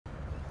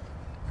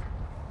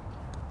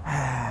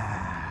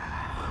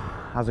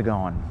how's it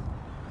going?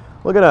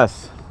 Look at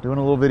us, doing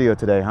a little video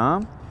today,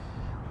 huh?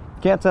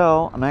 Can't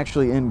tell, I'm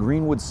actually in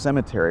Greenwood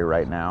Cemetery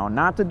right now.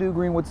 Not to do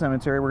Greenwood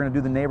Cemetery, we're gonna do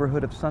the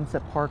neighborhood of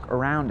Sunset Park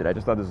around it. I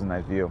just thought this was a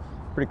nice view.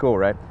 Pretty cool,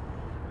 right?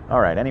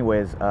 All right,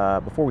 anyways,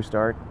 before we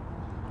start,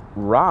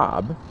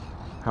 Rob,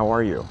 how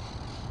are you?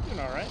 Doing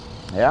all right.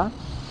 Yeah?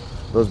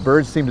 Those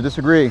birds seem to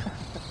disagree.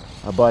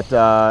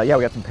 Yeah,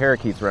 we got some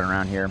parakeets running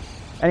around here.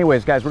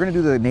 Anyways, guys, we're gonna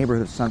do the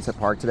neighborhood of Sunset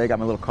Park today. Got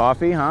my little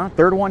coffee, huh?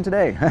 Third one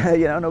today.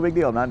 You know, no big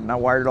deal, not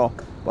wired at all.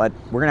 But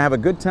we're gonna have a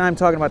good time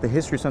talking about the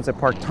history of Sunset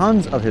Park.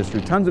 Tons of history,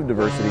 tons of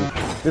diversity.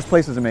 This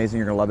place is amazing,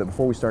 you're gonna love it.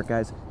 Before we start,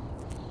 guys,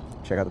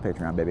 check out the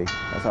Patreon, baby.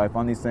 That's how I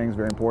fund these things,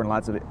 very important,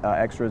 lots of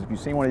extras. If you've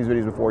seen one of these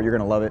videos before, you're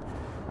gonna love it,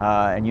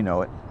 and you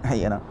know it,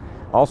 you know.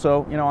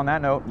 Also, you know, on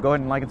that note, go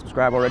ahead and like and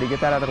subscribe already.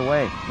 Get that out of the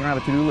way. You don't have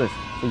a to-do list,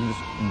 so you can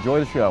just enjoy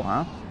the show,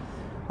 huh?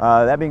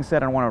 That being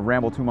said, I don't want to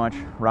ramble too much.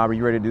 Rob, are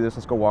you ready to do this?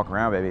 Let's go walk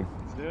around, baby.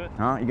 Let's do it.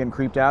 Huh? You getting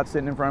creeped out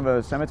sitting in front of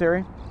a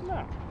cemetery?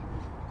 No.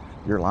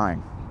 You're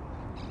lying.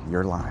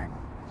 You're lying.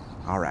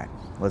 All right,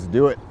 let's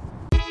do it.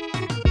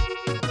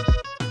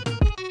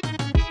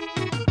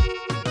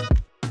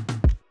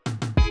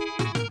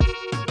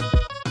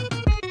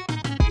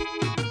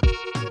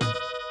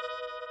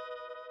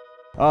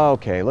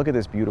 Okay, look at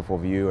this beautiful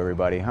view,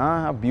 everybody,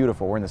 huh? How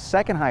beautiful. We're in the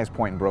second highest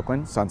point in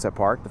Brooklyn, Sunset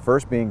Park. The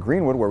first being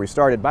Greenwood, where we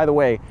started. By the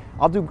way,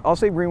 I'll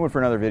save Greenwood for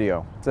another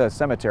video. It's a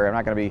cemetery. I'm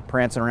not gonna be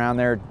prancing around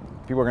there.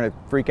 People are gonna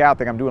freak out,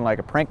 think I'm doing like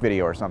a prank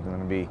video or something. I'm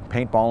gonna be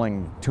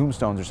paintballing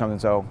tombstones or something,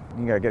 so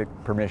you gotta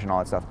get permission, all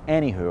that stuff.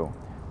 Anywho,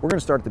 we're gonna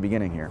start at the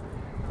beginning here.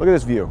 Look at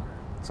this view.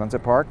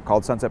 Sunset Park,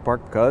 called Sunset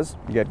Park because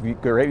you get a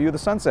great view of the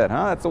sunset,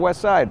 huh? That's the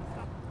west side.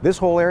 This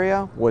whole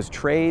area was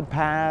trade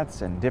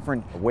paths and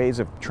different ways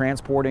of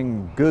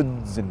transporting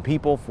goods and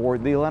people for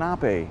the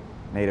Lenape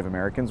Native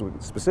Americans,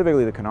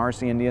 specifically the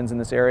Canarsie Indians in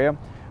this area,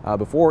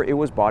 before it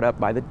was bought up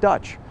by the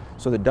Dutch.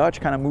 So the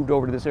Dutch kind of moved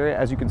over to this area.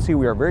 As you can see,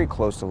 we are very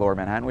close to Lower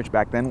Manhattan, which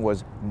back then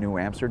was New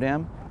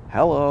Amsterdam.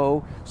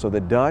 Hello. So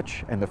the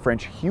Dutch and the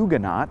French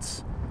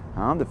Huguenots,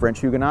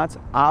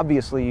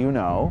 obviously you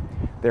know,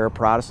 they're a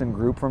Protestant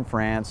group from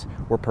France,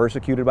 were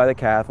persecuted by the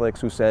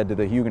Catholics who said to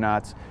the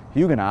Huguenots,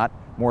 Huguenot,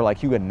 more like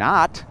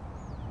Huguenot,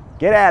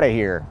 get out of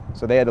here.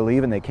 So they had to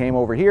leave and they came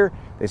over here.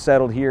 They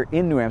settled here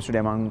in New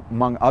Amsterdam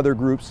among other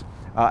groups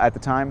at the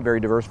time,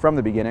 very diverse from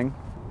the beginning.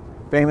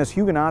 Famous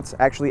Huguenots,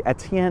 actually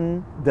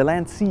Etienne de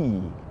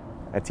Lancy.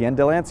 Etienne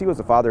de Lancy was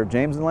the father of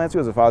James de Lancy,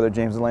 was the father of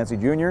James de Lancy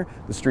Jr.,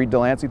 the street de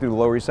Lancy through the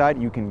Lower East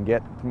Side. You can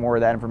get more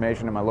of that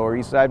information in my Lower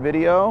East Side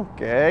video,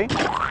 okay?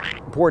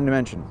 Important to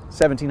mention,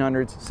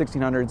 1700s,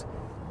 1600s,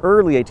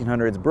 early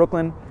 1800s,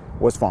 Brooklyn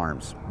was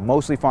farms,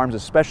 mostly farms,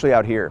 especially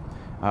out here.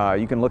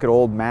 You can look at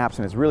old maps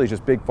and it's really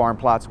just big farm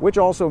plots, which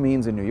also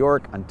means in New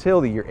York,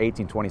 until the year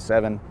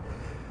 1827,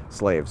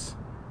 slaves.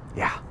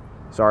 Yeah,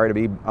 sorry to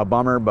be a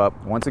bummer,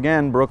 but once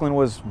again, Brooklyn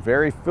was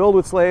very filled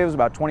with slaves.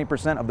 About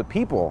 20% of the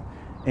people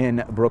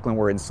in Brooklyn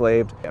were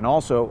enslaved, and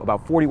also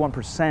about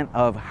 41%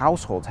 of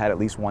households had at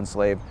least one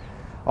slave.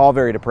 All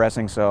very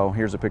depressing, so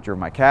here's a picture of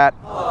my cat.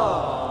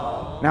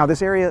 Aww. Now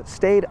this area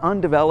stayed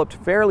undeveloped,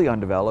 fairly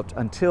undeveloped,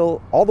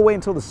 all the way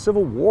until the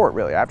Civil War,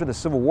 really. After the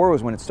Civil War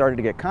was when it started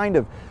to get kind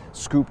of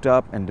scooped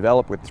up and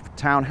developed with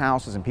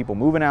townhouses and people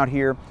moving out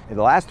here. In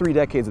the last 3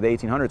 decades of the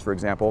 1800s, for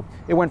example,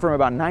 it went from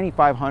about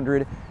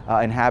 9,500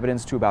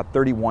 inhabitants to about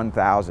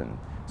 31,000.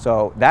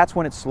 So that's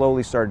when it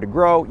slowly started to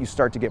grow. You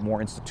start to get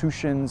more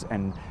institutions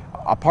and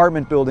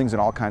apartment buildings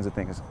and all kinds of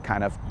things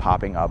kind of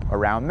popping up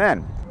around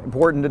then.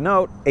 Important to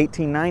note,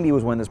 1890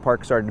 was when this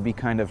park started to be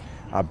kind of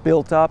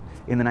built up.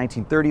 In the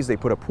 1930s, they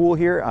put a pool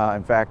here.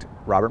 In fact,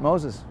 Robert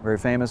Moses, very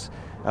famous,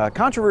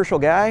 controversial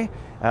guy,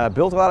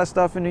 built a lot of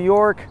stuff in New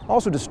York,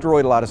 also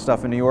destroyed a lot of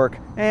stuff in New York,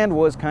 and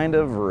was kind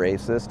of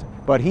racist.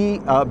 But he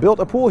built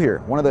a pool here.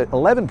 One of the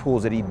 11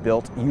 pools that he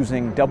built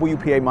using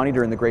WPA money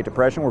during the Great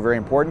Depression were very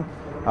important.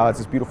 It's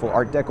this beautiful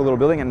Art Deco little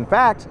building. And in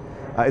fact,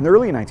 in the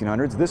early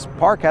 1900s, this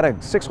park had a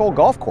 6-hole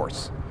golf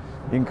course.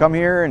 You can come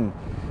here and,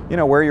 you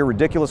know, wear your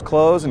ridiculous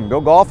clothes and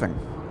go golfing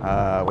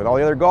with all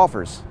the other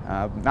golfers.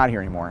 Not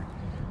here anymore.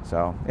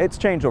 So it's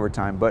changed over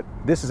time, but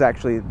this is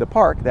actually the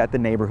park that the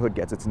neighborhood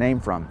gets its name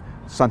from.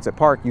 Sunset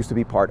Park used to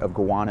be part of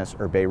Gowanus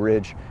or Bay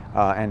Ridge,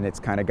 and it's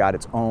kind of got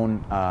its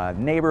own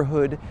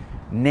neighborhood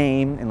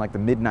name in like the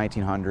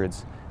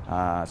mid-1900s.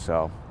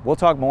 So we'll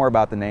talk more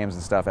about the names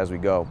and stuff as we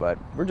go, but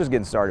we're just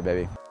getting started,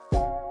 baby.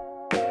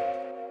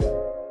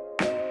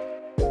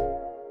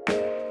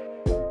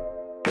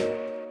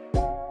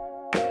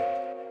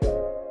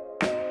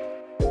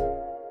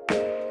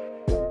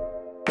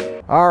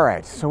 All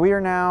right, so we are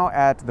now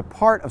at the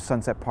part of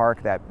Sunset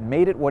Park that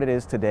made it what it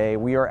is today.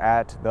 We are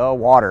at the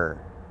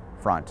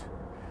waterfront.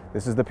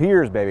 This is the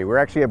piers, baby. We're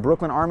actually at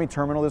Brooklyn Army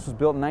Terminal. This was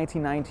built in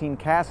 1919.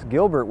 Cass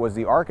Gilbert was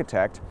the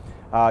architect.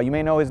 You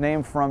may know his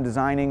name from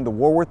designing the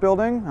Woolworth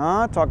Building.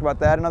 Talked about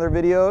that in other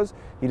videos.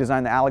 He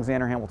designed the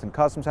Alexander Hamilton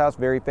Customs House,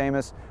 very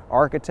famous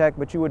architect,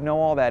 but you would know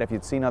all that if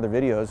you'd seen other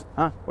videos.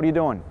 What are you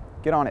doing?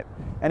 Get on it.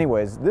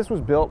 Anyways, this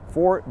was built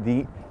for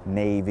the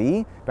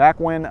Navy back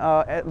when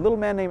a little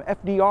man named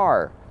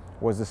FDR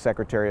was the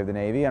Secretary of the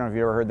Navy. I don't know if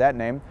you ever heard that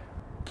name.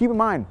 Keep in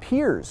mind,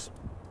 piers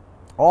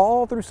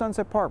all through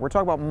Sunset Park, we're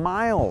talking about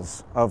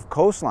miles of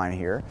coastline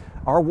here,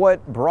 are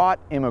what brought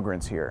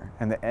immigrants here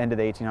in the end of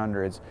the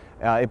 1800s.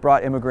 It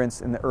brought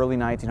immigrants in the early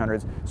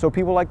 1900s. So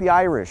people like the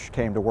Irish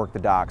came to work the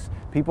docks.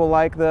 People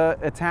like the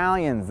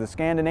Italians, the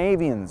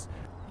Scandinavians.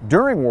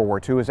 During World War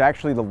II, it was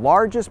actually the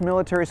largest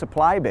military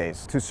supply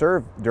base to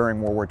serve during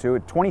World War II.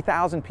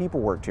 20,000 people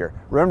worked here.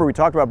 Remember, we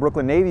talked about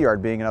Brooklyn Navy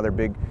Yard being another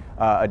big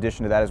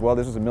addition to that as well.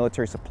 This was a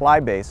military supply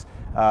base.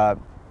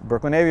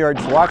 Brooklyn Navy Yard,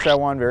 just watch that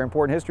one, very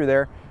important history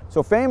there.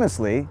 So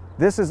famously,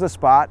 this is the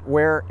spot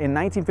where in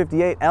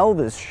 1958,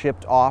 Elvis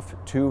shipped off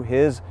to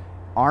his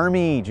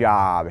army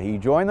job. He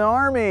joined the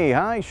army,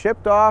 huh? He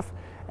shipped off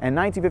in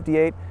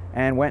 1958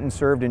 and went and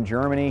served in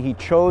Germany. He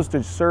chose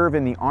to serve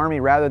in the army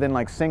rather than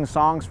like sing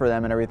songs for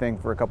them and everything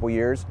for a couple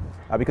years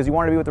because he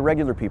wanted to be with the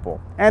regular people.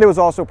 And it was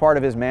also part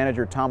of his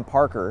manager, Tom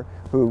Parker,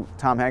 who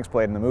Tom Hanks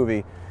played in the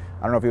movie.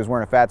 I don't know if he was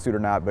wearing a fat suit or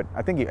not, but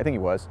I think he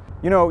was.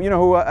 You know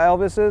who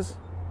Elvis is?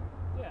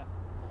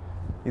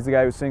 He's the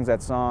guy who sings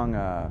that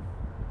song,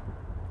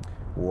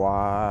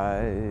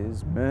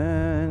 wise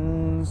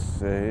men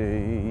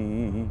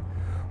say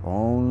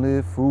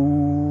only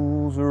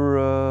fools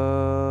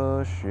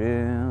rush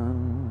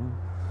in,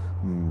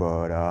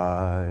 but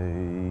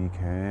I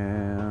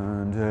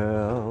can't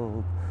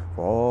help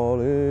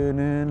falling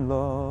in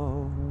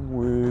love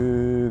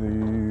with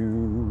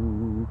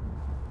you.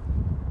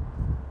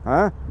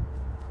 Huh?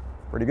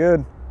 Pretty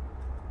good.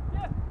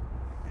 Yeah.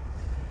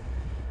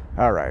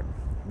 All right.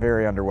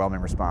 Very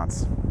underwhelming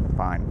response.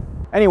 Fine.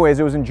 Anyways,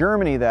 it was in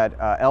Germany that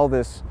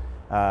Elvis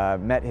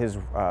met his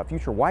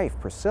future wife,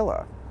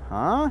 Priscilla.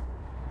 Huh?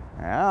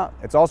 Yeah.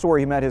 It's also where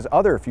he met his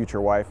other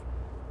future wife,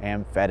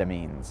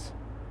 amphetamines.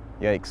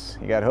 Yikes,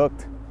 he got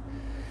hooked.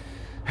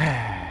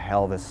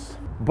 Elvis.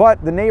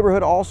 But the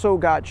neighborhood also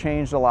got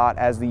changed a lot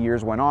as the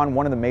years went on.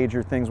 One of the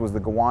major things was the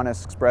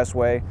Gowanus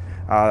Expressway,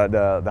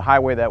 the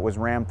highway that was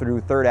rammed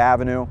through 3rd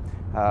Avenue,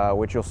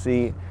 which you'll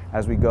see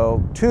as we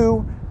go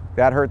to.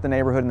 That hurt the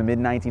neighborhood in the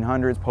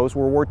mid-1900s.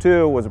 Post-World War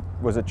II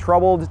was a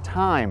troubled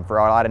time for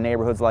a lot of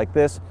neighborhoods like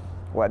this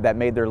that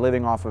made their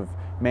living off of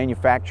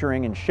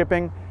manufacturing and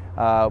shipping.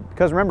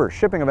 Because remember,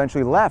 shipping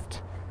eventually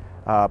left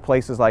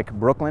places like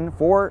Brooklyn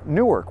for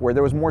Newark, where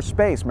there was more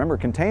space. Remember,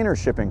 container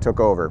shipping took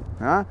over.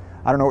 Huh?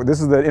 I don't know, this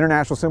is the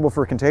international symbol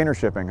for container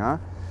shipping, huh?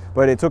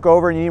 But it took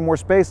over and you need more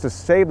space to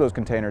save those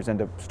containers and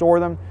to store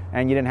them,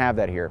 and you didn't have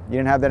that here. You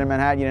didn't have that in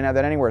Manhattan, you didn't have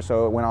that anywhere,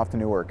 so it went off to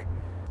Newark.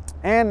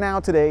 And now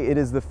today it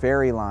is the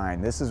ferry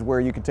line. This is where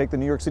you can take the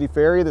New York City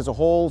ferry. There's a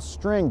whole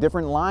string,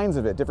 different lines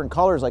of it, different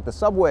colors like the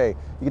subway. You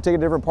can take it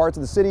to different parts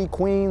of the city,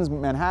 Queens,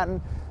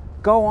 Manhattan.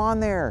 Go on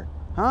there,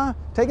 huh?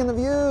 Taking the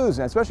views,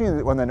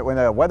 especially when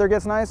the weather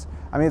gets nice.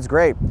 I mean, it's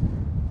great.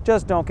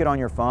 Just don't get on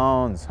your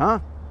phones, huh?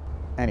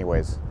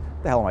 Anyways,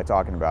 what the hell am I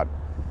talking about?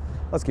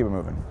 Let's keep it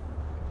moving.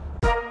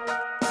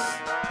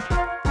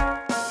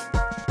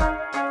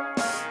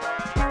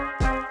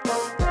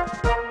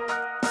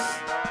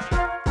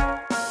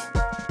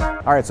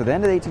 All right, so the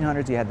end of the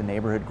 1800s, you had the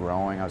neighborhood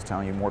growing. I was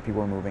telling you, more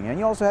people were moving in.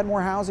 You also had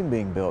more housing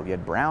being built. You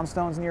had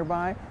brownstones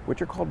nearby,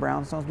 which are called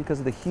brownstones because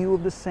of the hue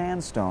of the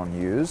sandstone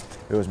used.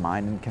 It was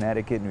mined in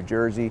Connecticut, New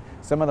Jersey.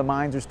 Some of the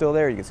mines are still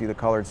there. You can see the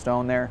colored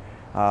stone there,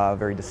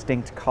 very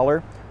distinct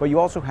color. But you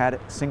also had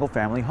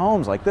single-family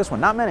homes like this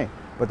one. Not many,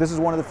 but this is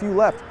one of the few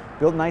left.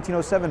 Built in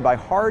 1907 by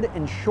Hard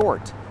and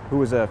Short, who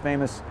was a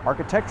famous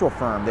architectural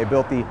firm. They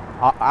built the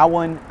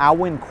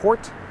Alwyn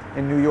Court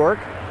in New York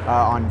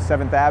on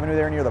 7th Avenue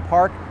there near the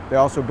park. They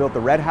also built the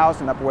Red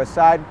House on Upper West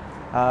Side,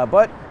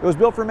 but it was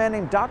built for a man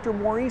named Dr.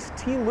 Maurice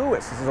T.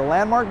 Lewis. This is a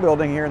landmark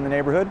building here in the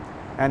neighborhood,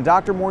 and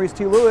Dr. Maurice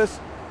T. Lewis,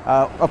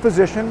 a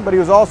physician, but he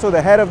was also the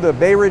head of the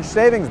Bay Ridge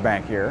Savings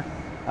Bank here,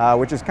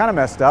 which is kind of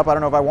messed up. I don't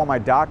know if I want my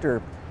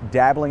doctor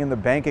dabbling in the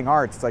banking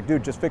arts. It's like,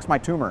 dude, just fix my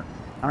tumor.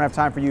 I don't have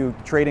time for you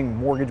trading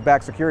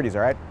mortgage-backed securities,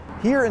 all right?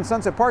 Here in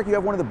Sunset Park, you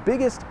have one of the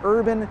biggest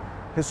urban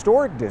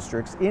historic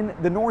districts in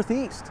the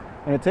Northeast,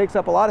 and it takes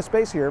up a lot of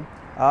space here.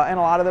 And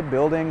a lot of the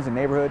buildings and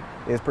neighborhood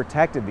is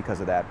protected because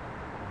of that,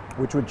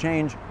 which would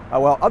change,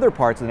 well, other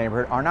parts of the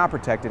neighborhood are not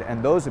protected,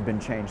 and those have been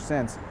changed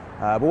since.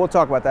 But we'll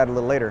talk about that a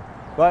little later.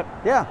 But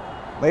yeah,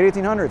 late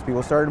 1800s,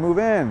 people started to move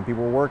in,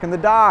 people were working the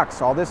docks,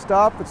 all this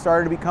stuff. It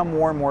started to become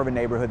more and more of a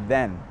neighborhood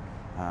then.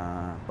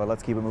 But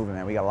let's keep it moving,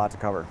 man. We got a lot to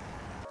cover.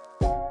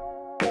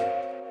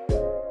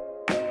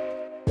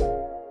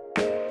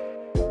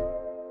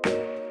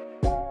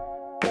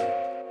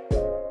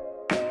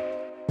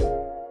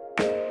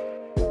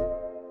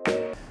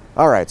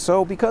 All right,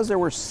 so because there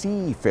were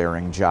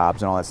seafaring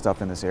jobs and all that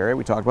stuff in this area,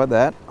 we talked about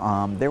that,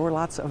 there were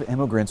lots of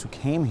immigrants who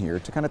came here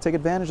to kind of take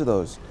advantage of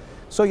those.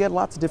 So you had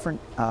lots of different,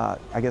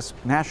 I guess,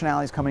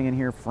 nationalities coming in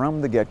here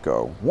from the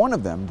get-go. One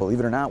of them, believe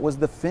it or not, was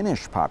the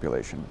Finnish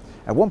population.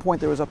 At one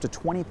point, there was up to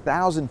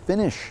 20,000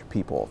 Finnish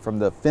people from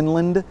the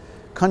Finland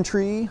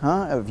country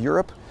of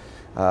Europe.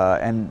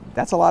 And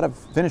that's a lot of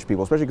Finnish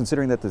people, especially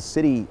considering that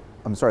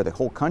the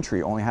whole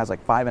country only has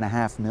like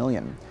 5.5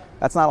 million.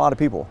 That's not a lot of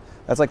people.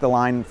 That's like the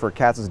line for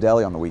Katz's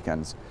Deli on the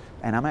weekends.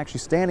 and I'm actually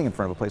standing in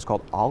front of a place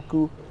called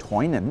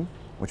Alkutoinen,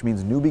 which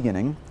means new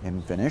beginning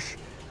in Finnish,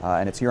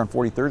 and it's here on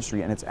 43rd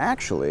Street, and it's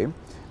actually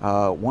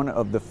one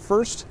of the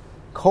first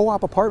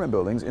co-op apartment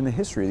buildings in the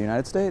history of the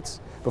United States,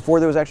 before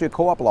there was actually a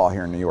co-op law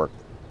here in New York.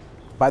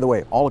 By the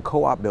way, all a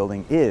co-op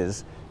building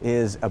is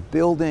a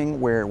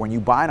building where when you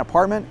buy an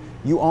apartment,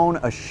 you own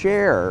a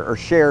share or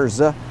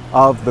shares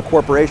of the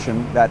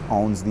corporation that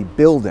owns the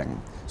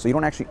building. So you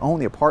don't actually own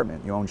the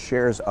apartment, you own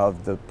shares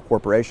of the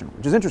corporation,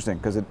 which is interesting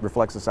because it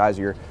reflects the size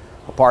of your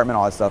apartment,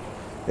 all that stuff.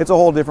 It's a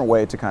whole different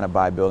way to kind of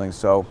buy buildings.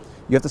 So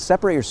you have to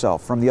separate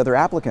yourself from the other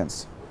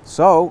applicants.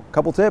 So, a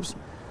couple tips: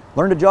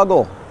 learn to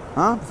juggle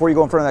before you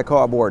go in front of that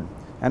co-op board.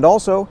 And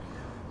also,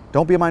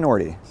 don't be a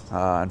minority.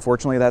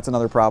 Unfortunately, that's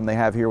another problem they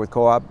have here with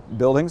co-op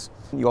buildings.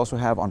 You also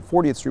have on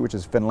 40th Street, which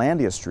is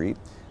Finlandia Street.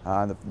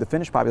 The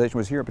Finnish population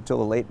was here up until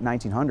the late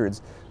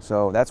 1900s,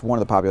 so that's one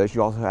of the populations.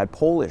 You also had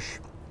Polish,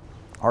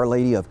 Our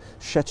Lady of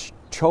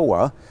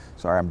Szczeczowa.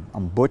 Sorry,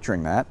 I'm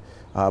butchering that.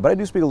 But I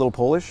do speak a little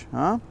Polish.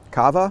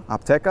 Kawa,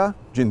 apteka,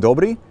 dzień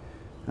dobry.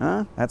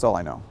 That's all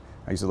I know.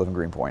 I used to live in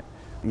Greenpoint.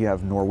 You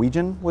have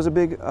Norwegian was a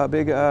big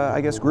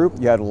I guess, group.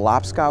 You had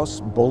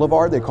Lapskaus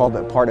Boulevard. They called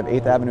that part of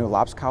 8th Avenue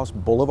Lapskaus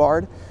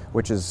Boulevard,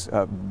 which is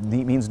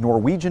means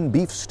Norwegian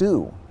Beef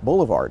Stew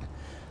Boulevard.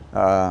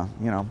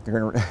 You know,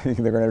 they're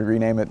gonna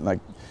rename it like,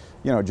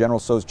 you know, General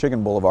Tso's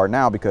Chicken Boulevard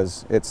now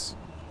because it's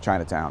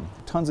Chinatown.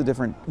 Tons of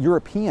different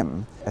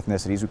European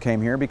ethnicities who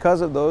came here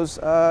because of those,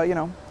 you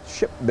know,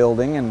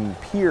 shipbuilding and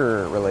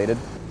pier-related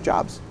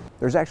jobs.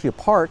 There's actually a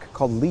park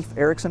called Leif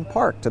Erikson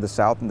Park to the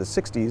south in the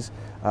 60s,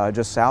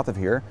 just south of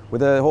here,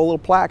 with a whole little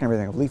plaque and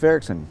everything of Leif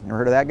Erikson. You ever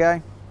heard of that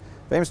guy?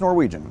 Famous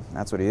Norwegian,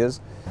 that's what he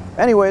is.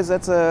 Anyways,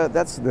 that's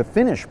the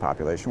Finnish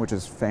population, which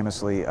is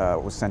famously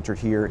was centered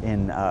here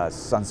in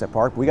Sunset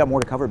Park. We got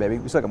more to cover, baby.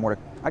 We still got more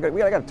to,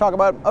 we got to talk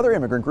about other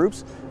immigrant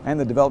groups and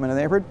the development of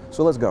the neighborhood,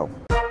 so let's go.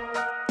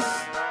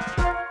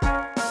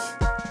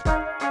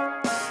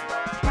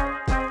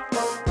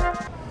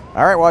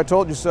 All right, well, I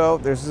told you so.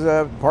 This is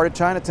a part of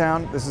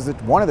Chinatown. This is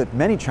one of the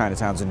many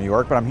Chinatowns in New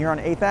York, but I'm here on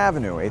 8th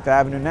Avenue. 8th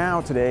Avenue now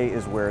today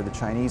is where the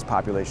Chinese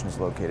population is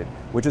located,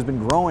 which has been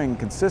growing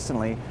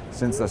consistently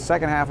since the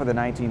second half of the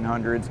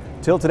 1900s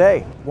till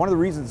today. One of the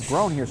reasons it's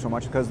grown here so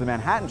much is because of the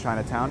Manhattan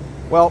Chinatown.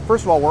 Well,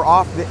 first of all, we're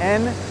off the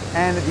N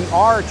and the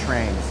R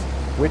trains,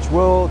 which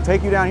will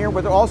take you down here,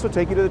 but they'll also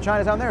take you to the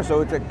Chinatown there.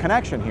 So it's a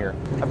connection here.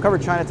 I've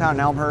covered Chinatown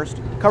in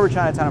Elmhurst, covered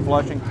Chinatown in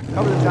Flushing,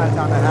 covered the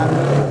Chinatown in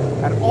Manhattan,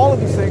 and all of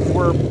these things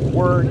were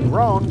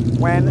grown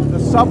when the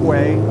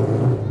subway,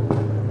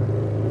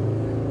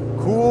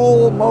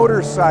 cool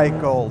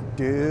motorcycle,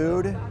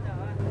 dude.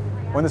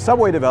 When the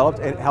subway developed,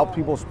 it helped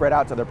people spread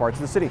out to other parts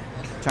of the city.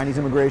 Chinese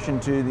immigration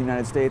to the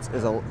United States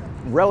is a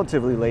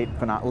relatively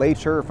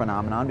later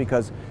phenomenon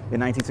because in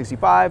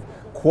 1965,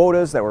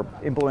 quotas that were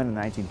implemented in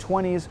the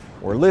 1920s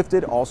were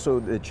lifted. Also,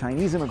 the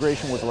Chinese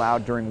immigration was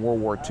allowed during World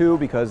War II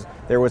because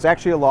there was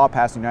actually a law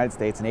passed in the United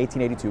States in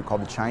 1882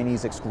 called the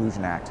Chinese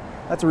Exclusion Act.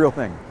 That's a real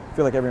thing. I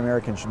feel like every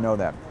American should know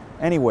that.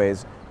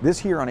 Anyways, this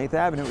here on 8th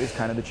Avenue is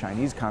kind of the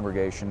Chinese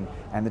congregation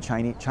and the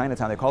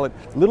Chinatown. They call it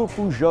Little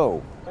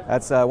Fuzhou.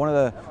 That's one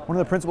of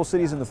the principal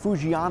cities in the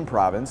Fujian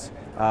province,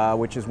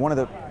 which is one of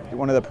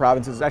the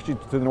provinces actually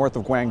to the north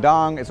of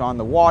Guangdong. It's on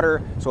the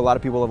water, so a lot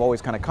of people have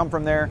always kind of come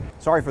from there.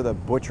 Sorry for the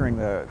butchering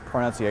the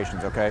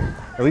pronunciations, okay?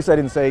 At least I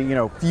didn't say, you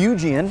know,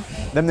 Fujian,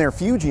 then they're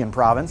Fujian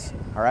province,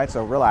 all right,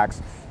 so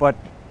relax. But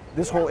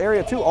this whole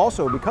area too,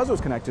 also because it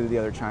was connected to the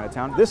other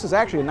Chinatown, this is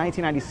actually in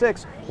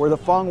 1996 where the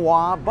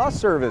Fenghua bus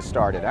service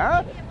started.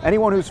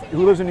 Anyone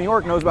who lives in New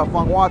York knows about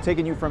Fenghua,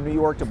 taking you from New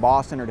York to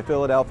Boston or to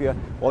Philadelphia.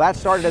 Well, that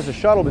started as a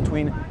shuttle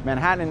between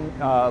Manhattan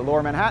and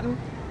Lower Manhattan,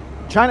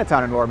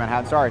 Chinatown and Lower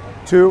Manhattan, sorry,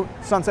 to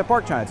Sunset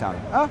Park Chinatown,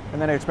 and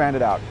then it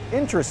expanded out.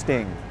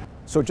 Interesting.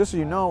 So just so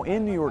you know,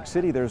 in New York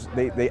City,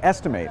 they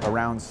estimate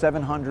around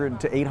 700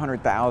 to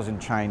 800,000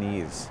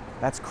 Chinese.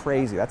 That's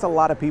crazy. That's a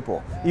lot of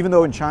people. Even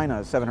though in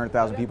China,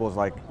 700,000 people is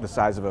like the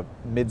size of a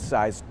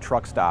mid-sized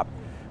truck stop.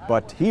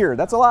 But here,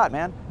 that's a lot,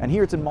 man. And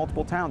here it's in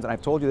multiple towns. And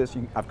I've told you this,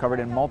 I've covered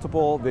in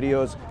multiple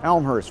videos.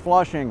 Elmhurst,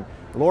 Flushing,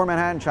 Lower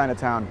Manhattan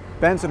Chinatown,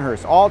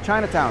 Bensonhurst, all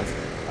Chinatowns.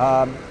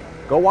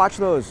 Go watch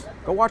those.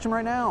 Go watch them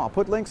right now. I'll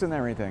put links in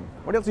there and everything.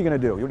 What else are you gonna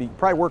do? You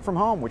probably work from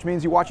home, which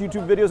means you watch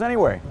YouTube videos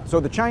anyway. So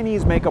the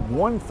Chinese make up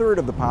 1/3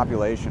 of the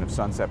population of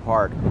Sunset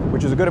Park,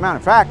 which is a good amount.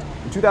 In fact,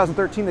 in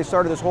 2013, they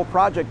started this whole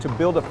project to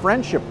build a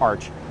friendship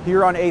arch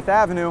here on 8th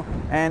Avenue,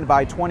 and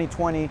by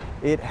 2020,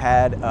 it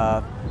had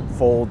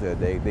folded.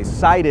 They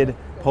cited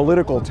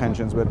political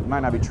tensions, but it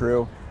might not be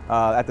true.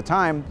 At the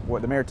time,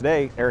 the mayor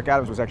today, Eric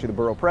Adams, was actually the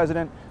borough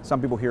president.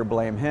 Some people here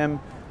blame him,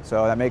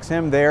 so that makes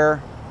him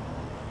their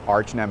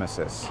arch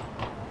nemesis.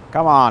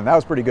 Come on, that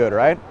was pretty good,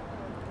 right?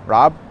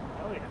 Rob?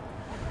 Oh, yeah.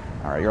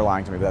 All right, you're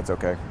lying to me, but that's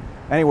okay.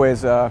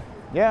 Anyways,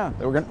 yeah,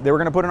 they were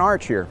gonna put an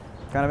arch here.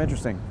 Kind of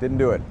interesting, didn't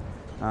do it.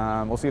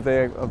 We'll see if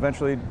they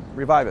eventually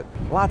revive it.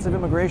 Lots of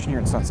immigration here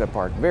in Sunset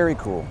Park, very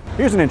cool.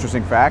 Here's an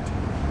interesting fact.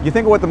 You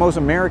think of what the most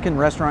American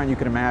restaurant you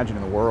can imagine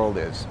in the world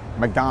is.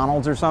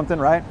 McDonald's or something,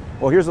 right?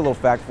 Well, here's a little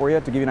fact for you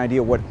to give you an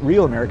idea of what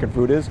real American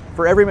food is.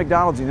 For every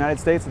McDonald's in the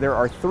United States, there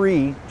are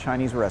 3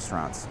 Chinese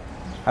restaurants.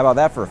 How about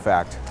that for a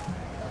fact?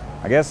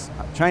 I guess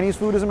Chinese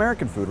food is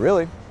American food,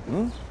 really.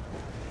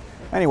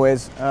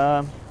 Anyways,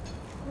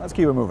 let's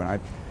keep it moving.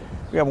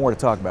 We got more to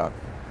talk about.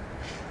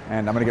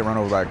 And I'm gonna get run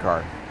over by a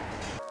car.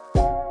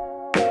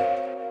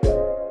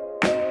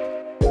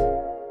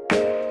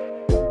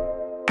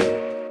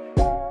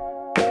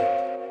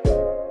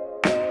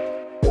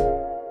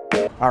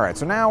 All right,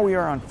 so now we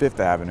are on 5th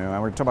Avenue, and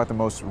we're talking about the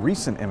most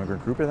recent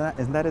immigrant group,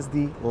 and that is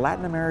the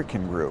Latin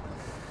American group.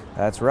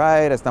 That's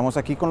right,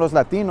 estamos aquí con los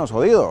latinos,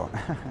 jodido.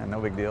 No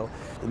big deal.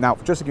 Now,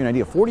 just to give you an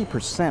idea,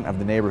 40% of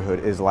the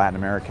neighborhood is Latin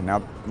American.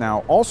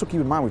 Now, also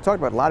keep in mind, we've talked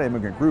about a lot of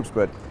immigrant groups,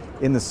 but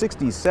in the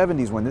 60s,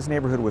 70s, when this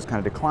neighborhood was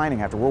kind of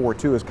declining after World War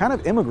II, it was kind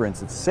of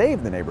immigrants that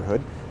saved the neighborhood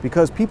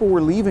because people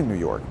were leaving New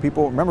York.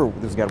 People, remember,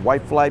 there's got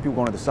white flight, people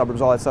going to the suburbs,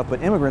 all that stuff,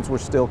 but immigrants were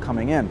still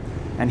coming in.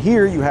 And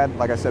here you had,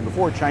 like I said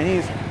before,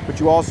 Chinese, but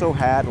you also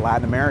had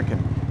Latin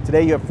American.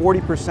 Today you have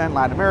 40%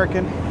 Latin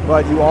American,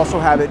 but you also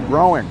have it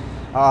growing.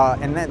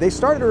 And they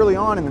started early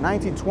on in the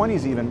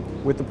 1920s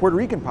even with the Puerto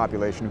Rican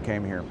population who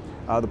came here.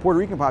 The Puerto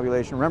Rican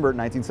population, remember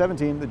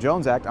 1917, the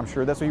Jones Act, I'm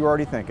sure that's what you were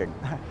already thinking.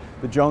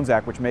 The Jones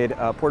Act, which made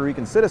Puerto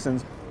Rican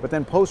citizens, but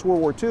then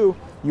post-World War II,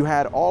 you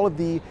had all of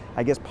the,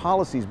 I guess,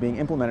 policies being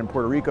implemented in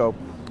Puerto Rico,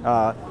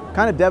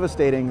 kind of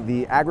devastating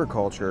the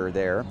agriculture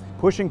there,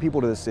 pushing people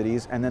to the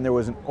cities, and then there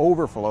was an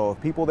overflow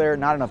of people there,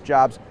 not enough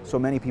jobs, so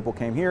many people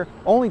came here,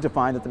 only to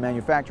find that the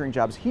manufacturing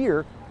jobs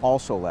here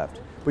also left.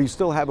 But you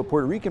still have a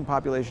Puerto Rican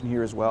population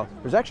here as well.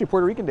 There's actually a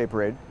Puerto Rican Day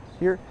Parade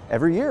here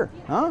every year,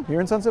 huh?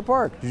 Here in Sunset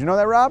Park. Did you know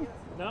that, Rob?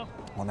 No.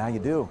 Well, now you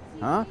do,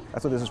 huh?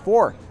 That's what this is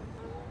for.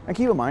 And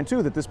keep in mind,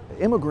 too, that this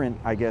immigrant,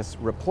 I guess,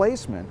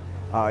 replacement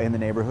in the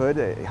neighborhood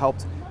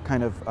helped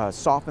kind of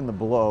soften the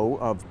blow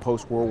of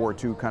post-World War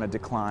II kind of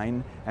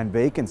decline and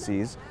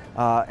vacancies.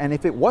 And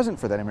if it wasn't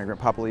for that immigrant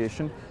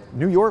population,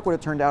 New York would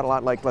have turned out a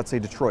lot like, let's say,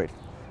 Detroit.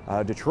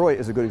 Detroit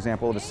is a good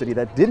example of a city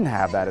that didn't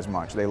have that as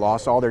much. They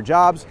lost all their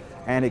jobs,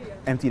 and it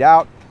emptied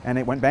out, and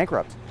it went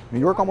bankrupt. New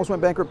York almost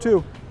went bankrupt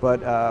too,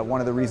 but one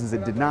of the reasons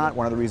it did not,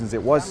 one of the reasons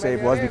it was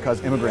saved was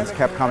because immigrants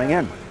kept coming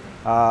in.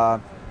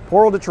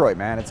 Poor old Detroit,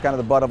 man. It's kind of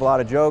the butt of a lot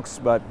of jokes,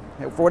 but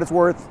for what it's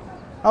worth,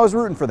 I was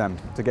rooting for them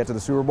to get to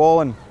the Super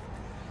Bowl, and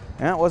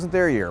it wasn't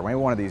their year, maybe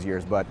one of these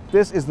years, but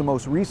this is the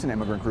most recent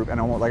immigrant group, and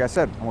almost, like I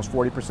said, almost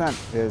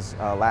 40% is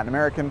Latin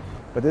American,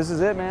 but this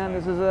is it, man.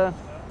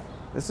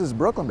 This is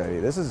Brooklyn, baby.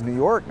 This is New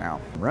York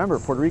now. Remember,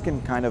 Puerto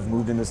Rican kind of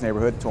moved in this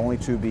neighborhood only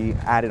to be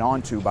added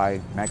on to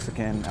by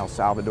Mexican, El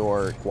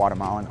Salvador,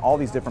 Guatemalan. All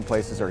these different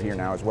places are here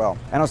now as well.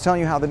 And I was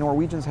telling you how the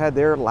Norwegians had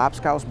their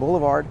Lapskaus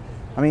Boulevard.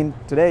 I mean,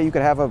 today you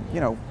could have a,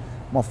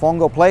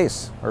 Mofongo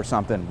Place or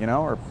something,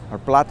 or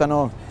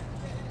Plátano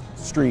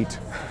Street.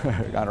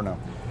 I don't know.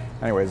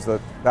 Anyways,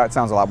 that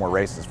sounds a lot more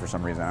racist for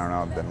some reason, I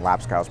don't know, than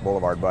Lapskaus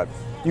Boulevard, but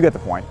you get the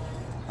point.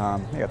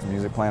 You got some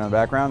music playing in the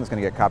background. It's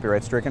going to get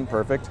copyright stricken.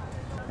 Perfect.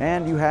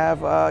 And you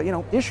have,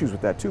 issues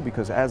with that too,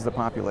 because as the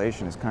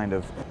population is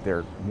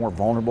they're more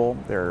vulnerable,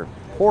 they're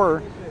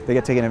poorer, they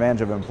get taken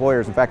advantage of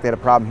employers. In fact, they had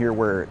a problem here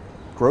where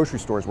grocery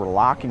stores were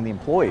locking the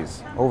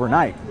employees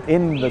overnight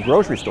in the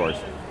grocery stores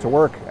to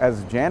work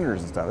as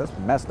janitors and stuff. That's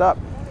messed up.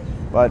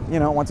 But,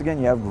 once again,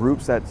 you have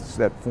groups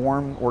that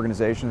form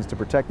organizations to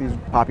protect these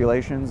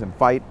populations and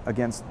fight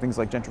against things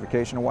like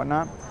gentrification and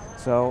whatnot.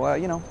 So,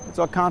 it's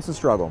a constant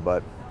struggle,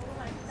 but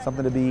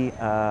something to be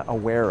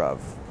aware of.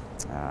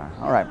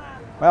 All right.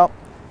 Well,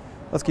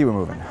 let's keep it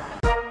moving.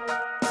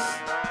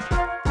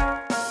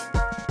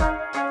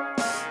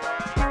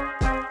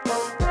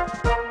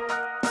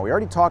 We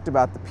already talked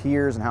about the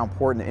piers and how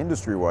important the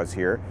industry was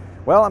here.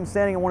 Well, I'm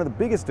standing in one of the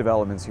biggest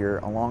developments here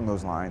along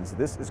those lines.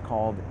 This is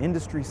called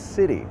Industry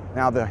City.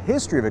 Now, the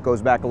history of it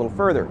goes back a little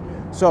further.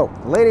 So,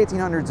 late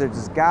 1800s, there's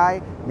this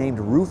guy named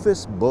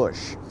Rufus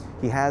Bush.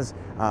 He has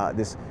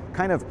this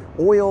kind of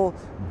oil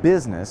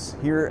business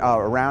here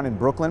around in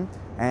Brooklyn,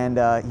 and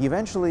he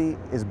eventually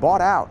is bought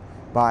out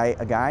by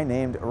a guy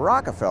named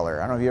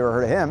Rockefeller. I don't know if you ever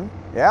heard of him.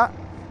 Yeah?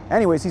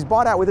 Anyways, he's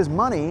bought out with his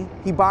money.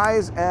 He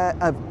buys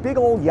a big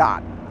old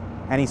yacht,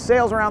 and he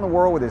sails around the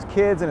world with his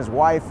kids and his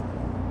wife.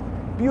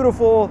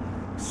 Beautiful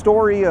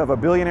story of a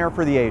billionaire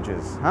for the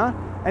ages, huh?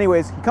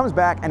 Anyways, he comes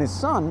back, and his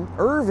son,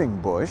 Irving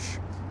Bush,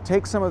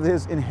 takes some of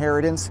his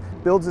inheritance,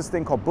 builds this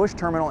thing called Bush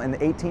Terminal in the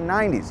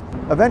 1890s,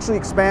 eventually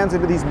expands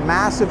into these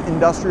massive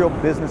industrial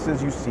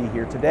businesses you see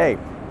here today.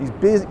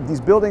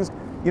 These buildings,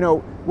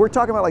 we're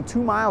talking about like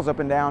 2 miles up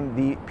and down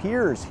the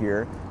piers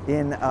here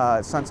in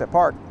Sunset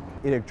Park.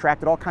 It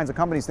attracted all kinds of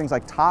companies, things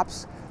like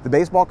Topps, the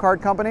baseball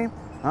card company.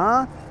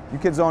 Huh? You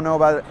kids don't know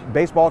about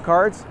baseball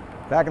cards.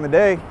 Back in the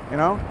day,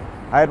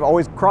 I had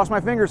always crossed my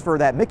fingers for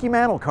that Mickey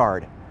Mantle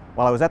card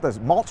while I was at the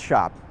malt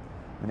shop.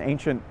 An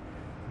ancient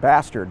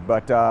bastard,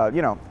 but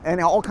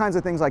and all kinds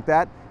of things like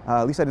that.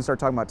 At least I didn't start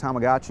talking about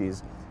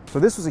Tamagotchis. So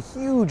this was a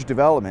huge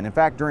development. In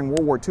fact, during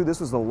World War II, this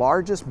was the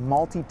largest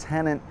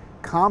multi-tenant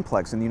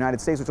complex in the United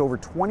States with over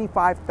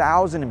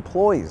 25,000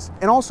 employees.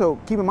 And also,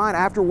 keep in mind,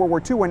 after World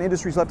War II, when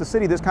industries left the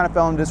city, this kind of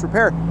fell into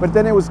disrepair. But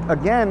then it was,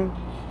 again,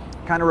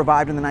 kind of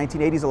revived in the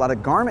 1980s. A lot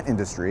of garment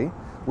industry,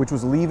 which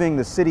was leaving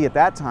the city at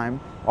that time,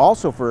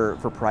 also for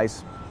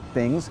price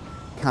things,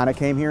 kind of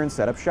came here and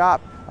set up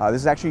shop.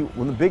 This is actually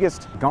one of the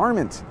biggest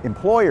garment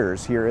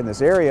employers here in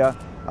this area,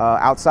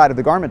 outside of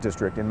the garment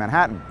district in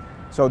Manhattan.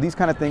 So these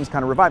kind of things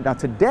kind of revived. Now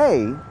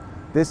today,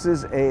 this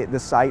is the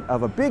site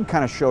of a big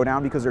kind of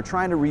showdown because they're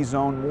trying to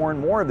rezone more and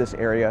more of this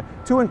area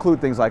to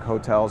include things like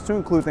hotels, to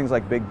include things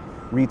like big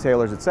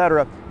retailers,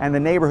 etc. And the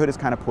neighborhood is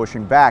kind of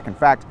pushing back. In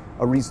fact,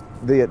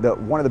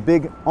 one of the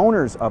big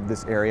owners of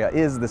this area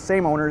is the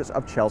same owners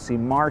of Chelsea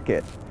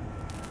Market.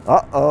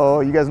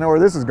 Uh-oh, you guys know where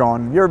this is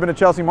going. You ever been to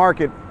Chelsea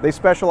Market? They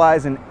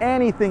specialize in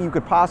anything you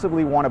could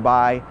possibly want to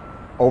buy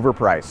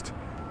overpriced.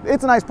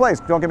 It's a nice place,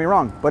 don't get me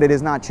wrong, but it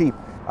is not cheap.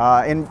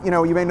 And you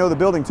know, you may know the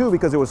building too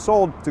because it was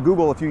sold to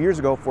Google a few years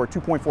ago for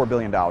 $2.4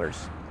 billion.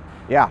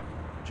 Yeah,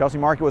 Chelsea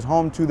Market was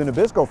home to the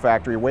Nabisco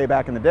factory way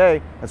back in the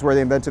day. That's where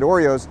they invented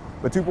Oreos,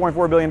 but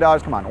 $2.4 billion,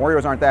 come on,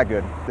 Oreos aren't that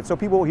good. So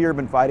people here have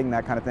been fighting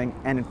that kind of thing.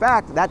 And in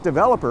fact, that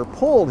developer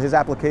pulled his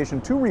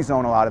application to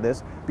rezone a lot of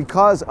this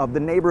because of the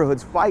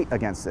neighborhood's fight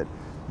against it.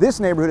 This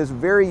neighborhood is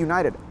very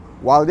united.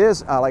 While it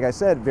is, like I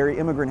said, very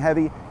immigrant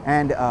heavy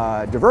and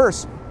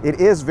diverse, it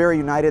is very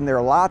united, and there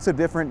are lots of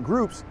different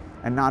groups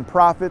and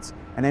nonprofits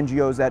and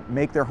NGOs that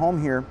make their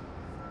home here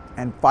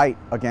and fight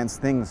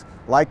against things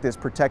like this,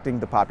 protecting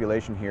the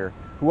population here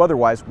who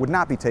otherwise would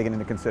not be taken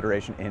into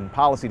consideration in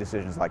policy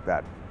decisions like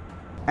that.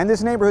 And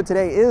this neighborhood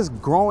today is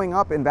growing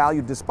up in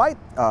value despite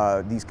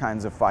these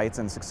kinds of fights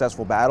and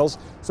successful battles.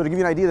 So to give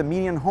you an idea, the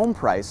median home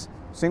price,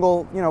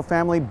 single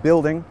family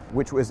building,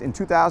 which was in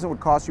 2000 would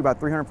cost you about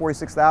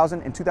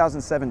 $346,000, in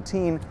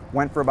 2017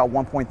 went for about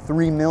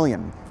 $1.3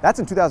 million. That's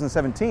in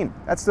 2017.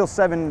 That's still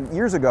 7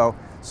 years ago,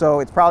 so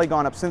it's probably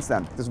gone up since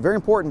then. This is a very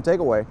important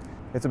takeaway.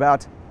 It's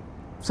about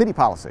city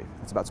policy.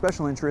 It's about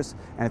special interests,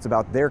 and it's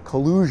about their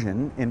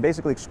collusion in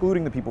basically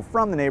excluding the people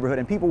from the neighborhood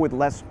and people with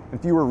less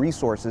and fewer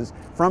resources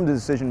from the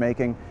decision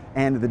making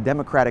and the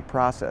democratic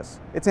process.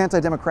 It's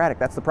anti-democratic.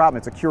 That's the problem.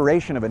 It's a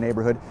curation of a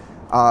neighborhood,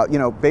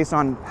 based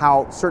on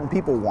how certain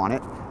people want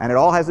it, and it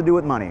all has to do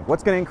with money.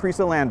 What's going to increase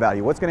the land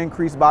value? What's going to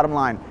increase the bottom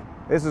line?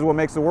 This is what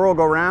makes the world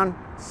go round.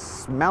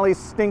 Smelly,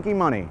 stinky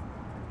money.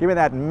 Give me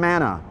that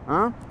manna,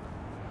 huh?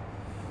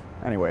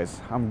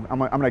 Anyways, I'm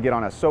going to get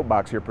on a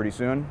soapbox here pretty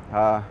soon,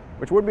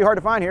 which wouldn't be hard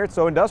to find here. It's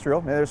so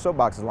industrial. Maybe there's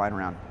soapboxes lying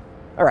around.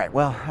 All right,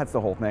 well, that's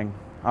the whole thing.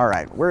 All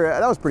right,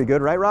 that was pretty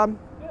good, right, Rob?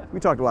 Yeah. We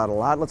talked about it a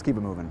lot. Let's keep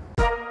it moving.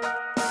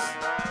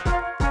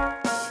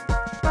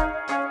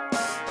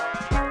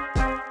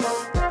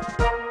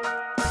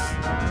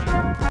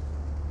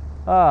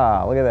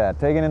 Ah, look at that,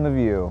 taking in the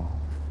view.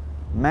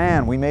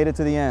 Man, we made it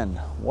to the end.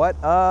 What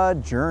a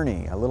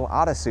journey, a little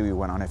odyssey we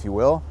went on, if you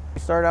will.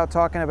 We started out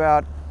talking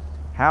about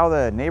how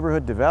the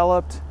neighborhood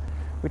developed.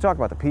 We talked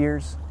about the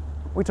piers.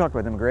 We talked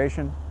about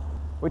immigration.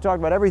 We talked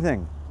about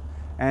everything.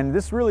 And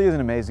this really is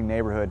an amazing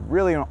neighborhood,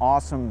 really an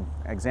awesome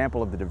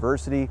example of the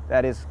diversity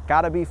that is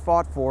gotta be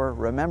fought for.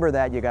 Remember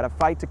that, you gotta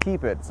fight to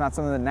keep it. It's not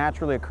something that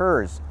naturally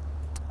occurs.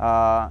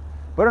 But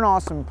an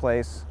awesome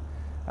place.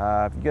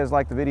 If you guys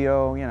like the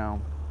video,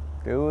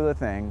 do the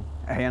thing.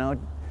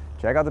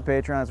 Check out the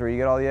Patreon, that's where you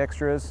get all the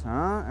extras,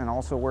 and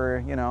also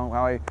where,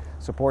 how I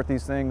support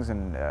these things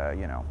and,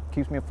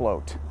 keeps me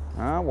afloat.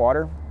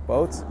 Water,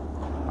 boats,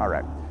 all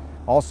right.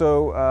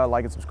 Also,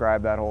 like and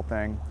subscribe, that whole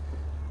thing.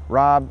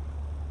 Rob,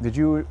 did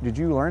you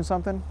learn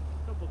something?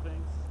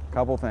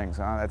 Couple things,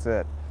 that's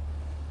it.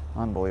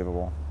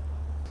 Unbelievable.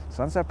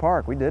 Sunset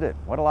Park, we did it.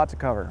 What a lot to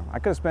cover. I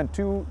could have spent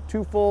two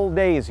full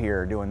days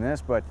here doing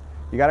this, but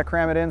you got to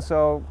cram it in,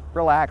 so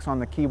relax on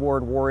the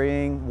keyboard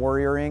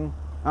warrioring,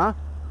 huh?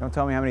 Don't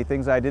tell me how many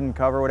things I didn't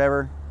cover,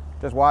 whatever.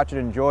 Just watch it,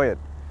 enjoy it.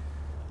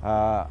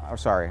 Oh,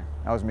 sorry,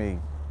 that was me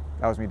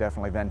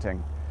definitely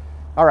venting.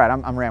 All right,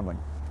 I'm rambling.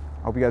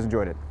 I hope you guys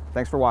enjoyed it.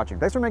 Thanks for watching.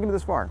 Thanks for making it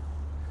this far.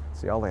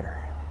 See y'all later.